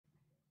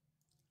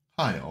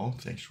Hi all,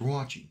 thanks for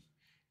watching.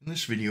 In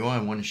this video I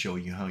want to show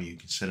you how you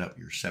can set up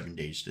your 7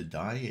 days to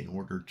die in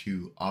order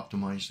to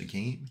optimize the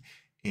game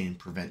and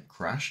prevent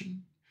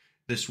crashing.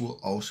 This will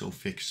also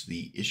fix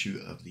the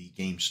issue of the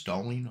game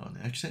stalling on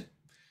exit.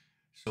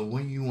 So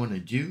what you want to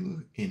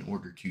do in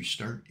order to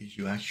start is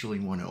you actually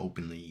want to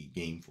open the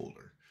game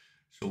folder.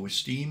 So with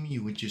Steam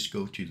you would just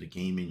go to the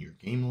game in your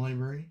game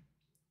library.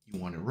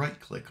 You want to right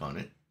click on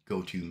it,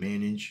 go to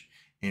manage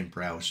and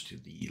browse to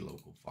the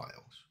local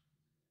files.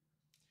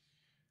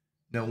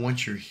 Now,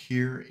 once you're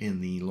here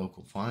in the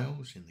local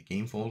files in the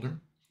game folder,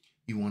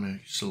 you want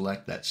to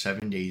select that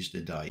 7 days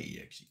to die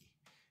exe.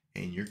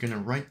 And you're going to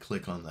right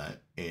click on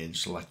that and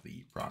select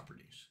the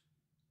properties.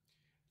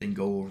 Then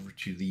go over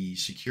to the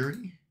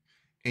security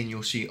and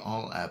you'll see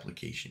all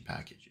application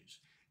packages.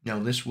 Now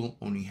this will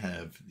only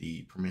have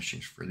the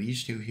permissions for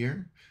these two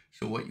here.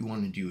 So what you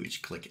want to do is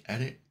click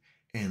edit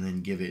and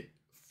then give it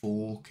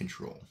full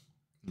control.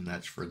 And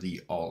that's for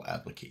the all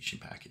application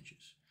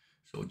packages.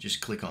 So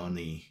just click on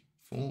the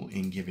full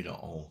and give it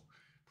all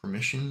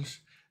permissions.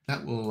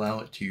 That will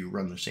allow it to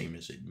run the same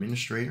as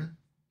administrator,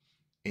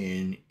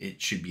 and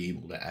it should be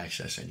able to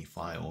access any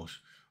files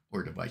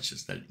or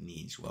devices that it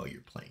needs while you're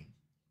playing.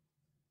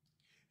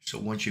 So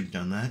once you've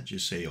done that,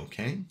 just say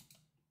OK.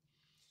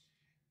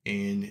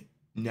 And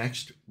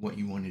next, what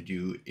you want to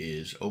do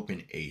is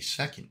open a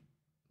second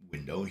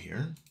window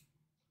here,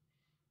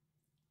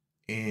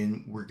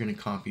 and we're going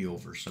to copy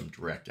over some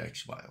DirectX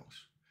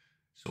files.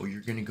 So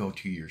you're going to go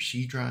to your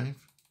C drive,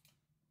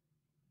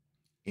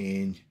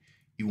 and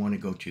you want to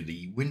go to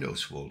the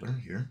Windows folder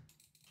here,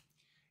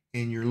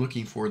 and you're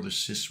looking for the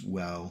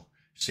syswow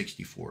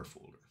 64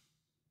 folder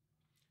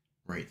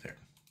right there.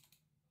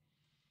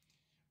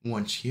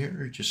 Once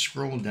here, just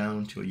scroll down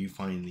until you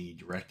find the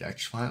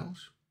DirectX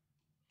files,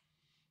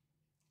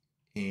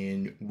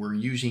 and we're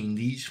using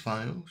these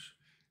files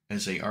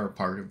as they are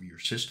part of your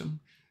system,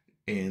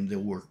 and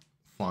they'll work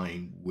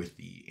fine with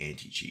the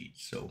anti-cheat,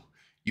 so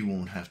you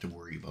won't have to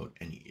worry about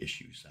any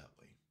issues that way.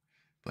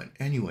 But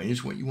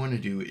anyways, what you want to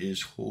do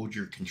is hold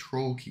your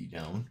control key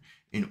down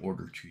in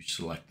order to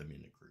select them in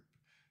a group.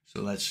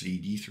 So that's the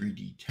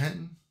D3,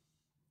 D10,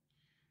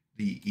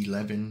 the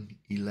 11,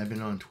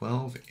 11 on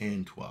 12,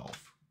 and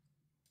 12.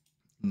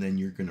 And then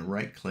you're going to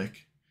right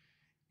click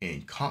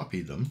and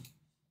copy them,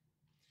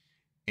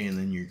 and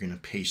then you're going to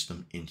paste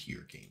them into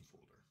your game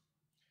folder.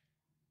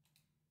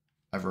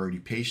 I've already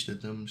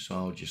pasted them, so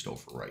I'll just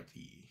overwrite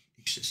the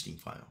existing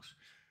files.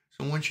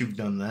 So once you've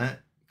done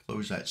that,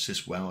 close that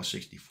syswow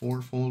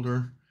 64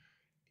 folder,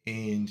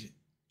 and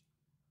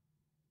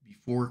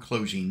before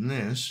closing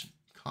this,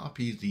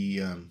 copy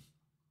the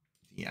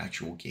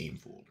actual game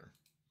folder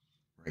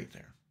right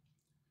there.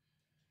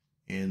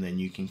 And then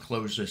you can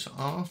close this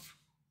off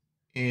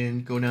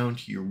and go down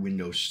to your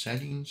Windows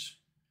settings,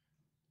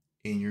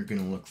 and you're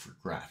going to look for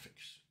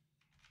graphics.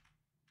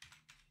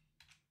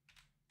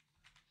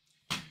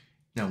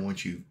 Now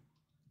once you've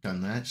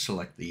done that,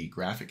 select the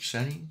graphics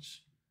settings.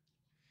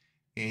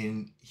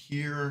 And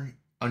here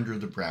under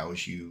the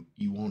browse, you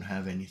won't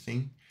have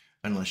anything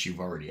unless you've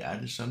already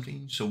added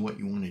something. So what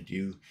you want to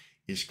do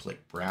is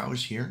click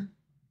browse here,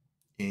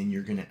 and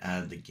you're going to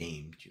add the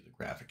game to the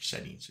graphics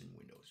settings in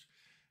Windows.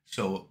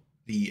 So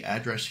the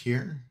address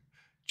here,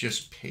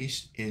 just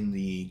paste in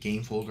the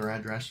game folder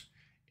address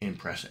and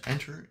press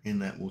enter,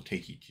 and that will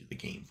take you to the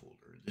game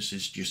folder. This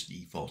is just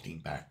defaulting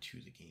back to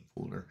the game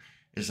folder,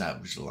 as that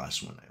was the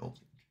last one I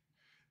opened.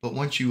 But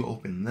once you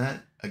open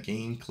that,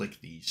 again,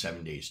 click the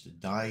 7 days to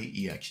die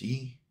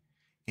exe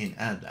and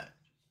add that.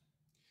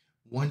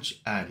 Once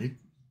added,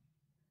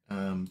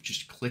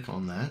 just click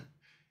on that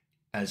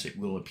as it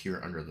will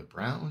appear under the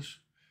browse.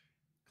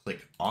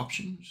 Click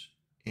options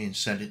and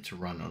set it to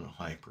run on a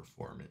high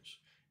performance,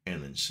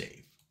 and then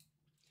save.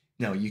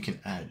 Now you can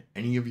add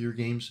any of your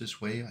games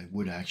this way. I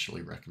would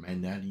actually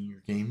recommend adding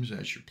your games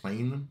as you're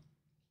playing them.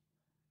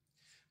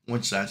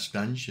 Once that's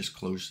done, just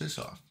close this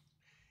off.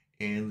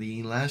 And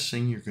the last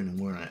thing you're going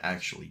to want to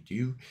actually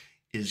do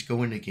is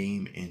go into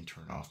game and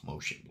turn off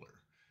motion blur.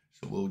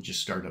 So we'll just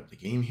start up the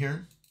game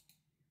here.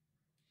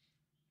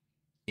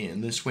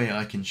 And this way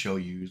I can show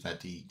you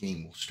that the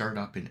game will start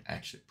up and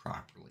exit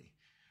properly.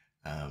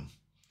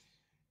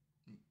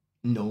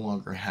 No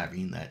longer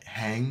having that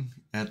hang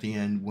at the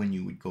end when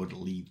you would go to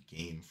leave the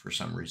game. For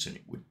some reason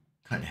it would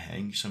kind of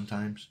hang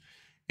sometimes.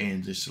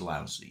 And this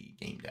allows the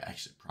game to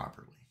exit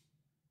properly.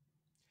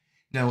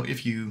 Now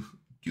if you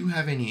do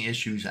have any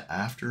issues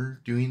after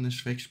doing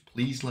this fix,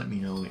 please let me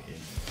know in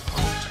the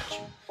comment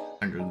section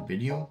under the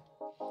video.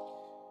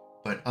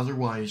 But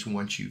otherwise,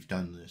 once you've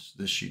done this,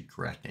 this should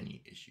correct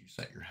any issues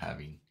that you're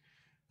having.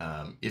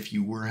 If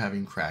you were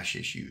having crash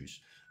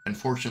issues,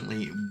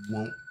 unfortunately, it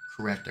won't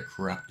correct a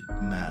corrupted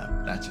map.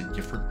 That's a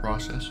different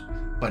process,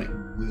 but it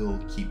will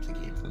keep the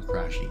game from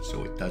crashing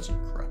so it doesn't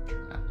corrupt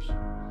your maps.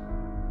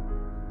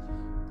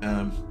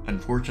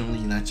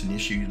 Unfortunately, that's an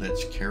issue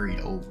that's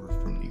carried over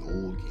from the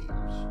old games.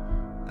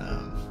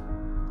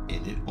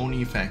 And it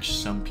only affects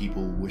some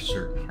people with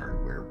certain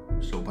hardware.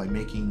 So by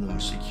making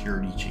those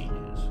security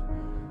changes,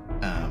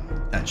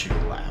 that should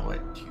allow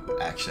it to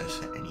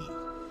access any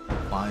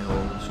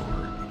files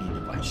or any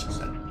devices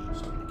that it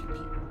needs on the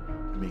computer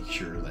to make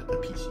sure that the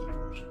PC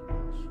version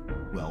is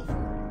well for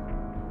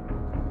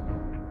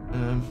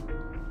you.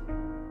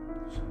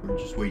 So we're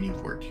just waiting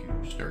for it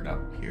to start up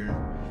here.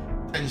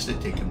 It tends to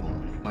take a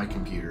moment. My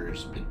computer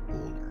is a bit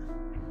older,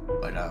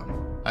 but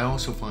I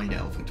also find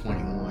Alpha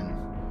 21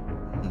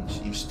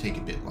 seems to take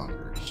a bit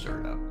longer to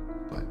start up,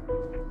 but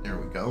there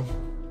we go.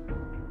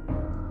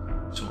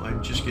 So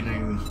I'm just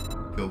gonna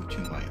go to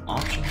my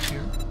options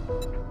here,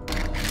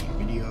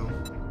 video,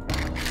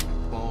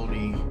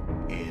 quality,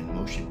 and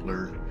motion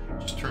blur.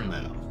 Just turn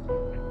that off.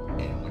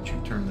 And once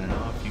you turn that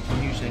off, you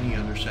can use any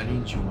other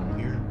settings you want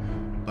here,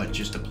 but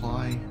just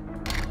apply,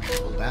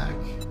 go back,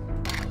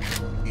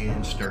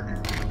 and start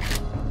your game.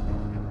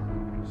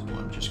 So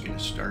I'm just gonna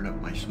start up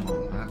my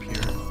small map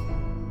here.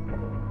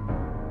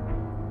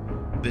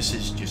 This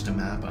is just a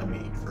map I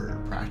made for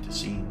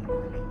practicing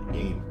running the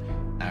game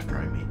after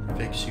I made the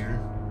fix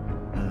here.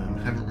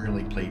 Haven't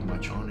really played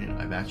much on it.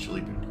 I've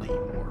actually been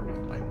playing more with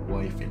my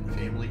wife in the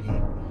family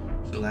game,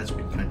 so that's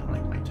been kind of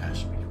like my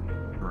test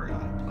between her and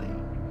I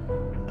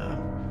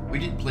playing. We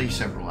did play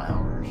several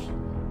hours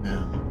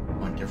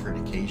on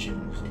different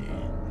occasions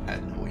and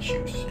had no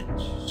issues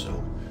since.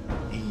 So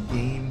the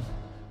game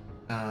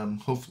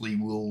hopefully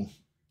will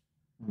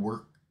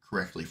work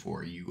correctly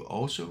for you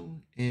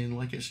also. And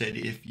like I said,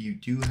 if you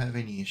do have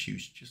any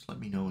issues, just let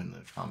me know in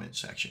the comment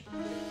section.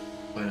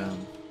 But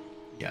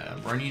yeah,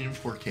 I'm running in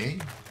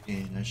 4K,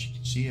 and as you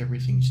can see,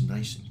 everything's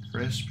nice and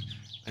crisp,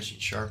 nice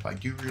and sharp. I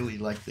do really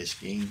like this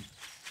game.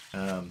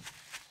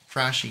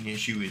 Crashing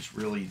issue is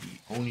really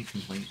the only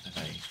complaint that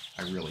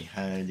I really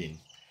had, and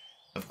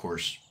of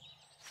course,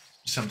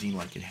 something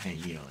like it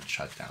hanging on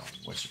shutdown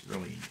wasn't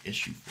really an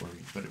issue for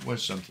me, but it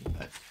was something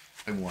that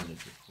I wanted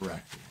to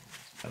correct along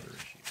with the other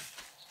issues.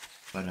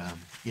 But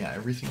yeah,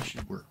 everything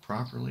should work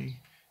properly,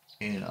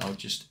 and I'll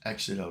just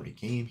exit out a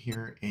game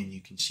here, and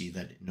you can see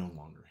that it no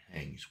longer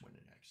hangs when it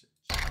exits.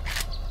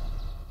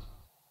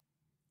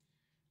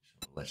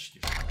 So let's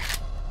just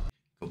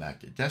go back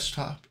to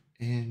desktop,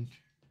 and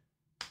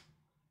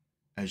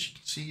as you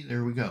can see,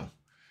 there we go,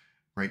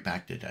 right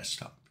back to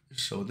desktop.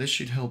 So this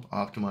should help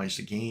optimize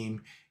the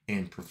game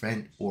and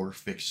prevent or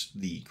fix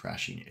the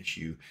crashing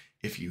issue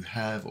if you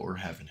have or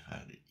haven't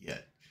had it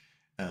yet.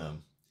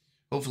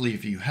 Hopefully,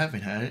 if you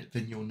haven't had it,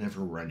 then you'll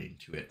never run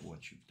into it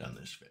once you've done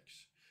this fix.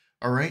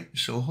 Alright,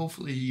 so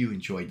hopefully you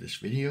enjoyed this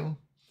video.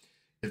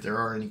 If there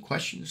are any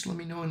questions, let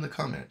me know in the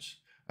comments.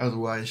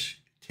 Otherwise,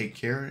 take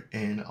care,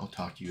 and I'll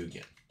talk to you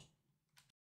again.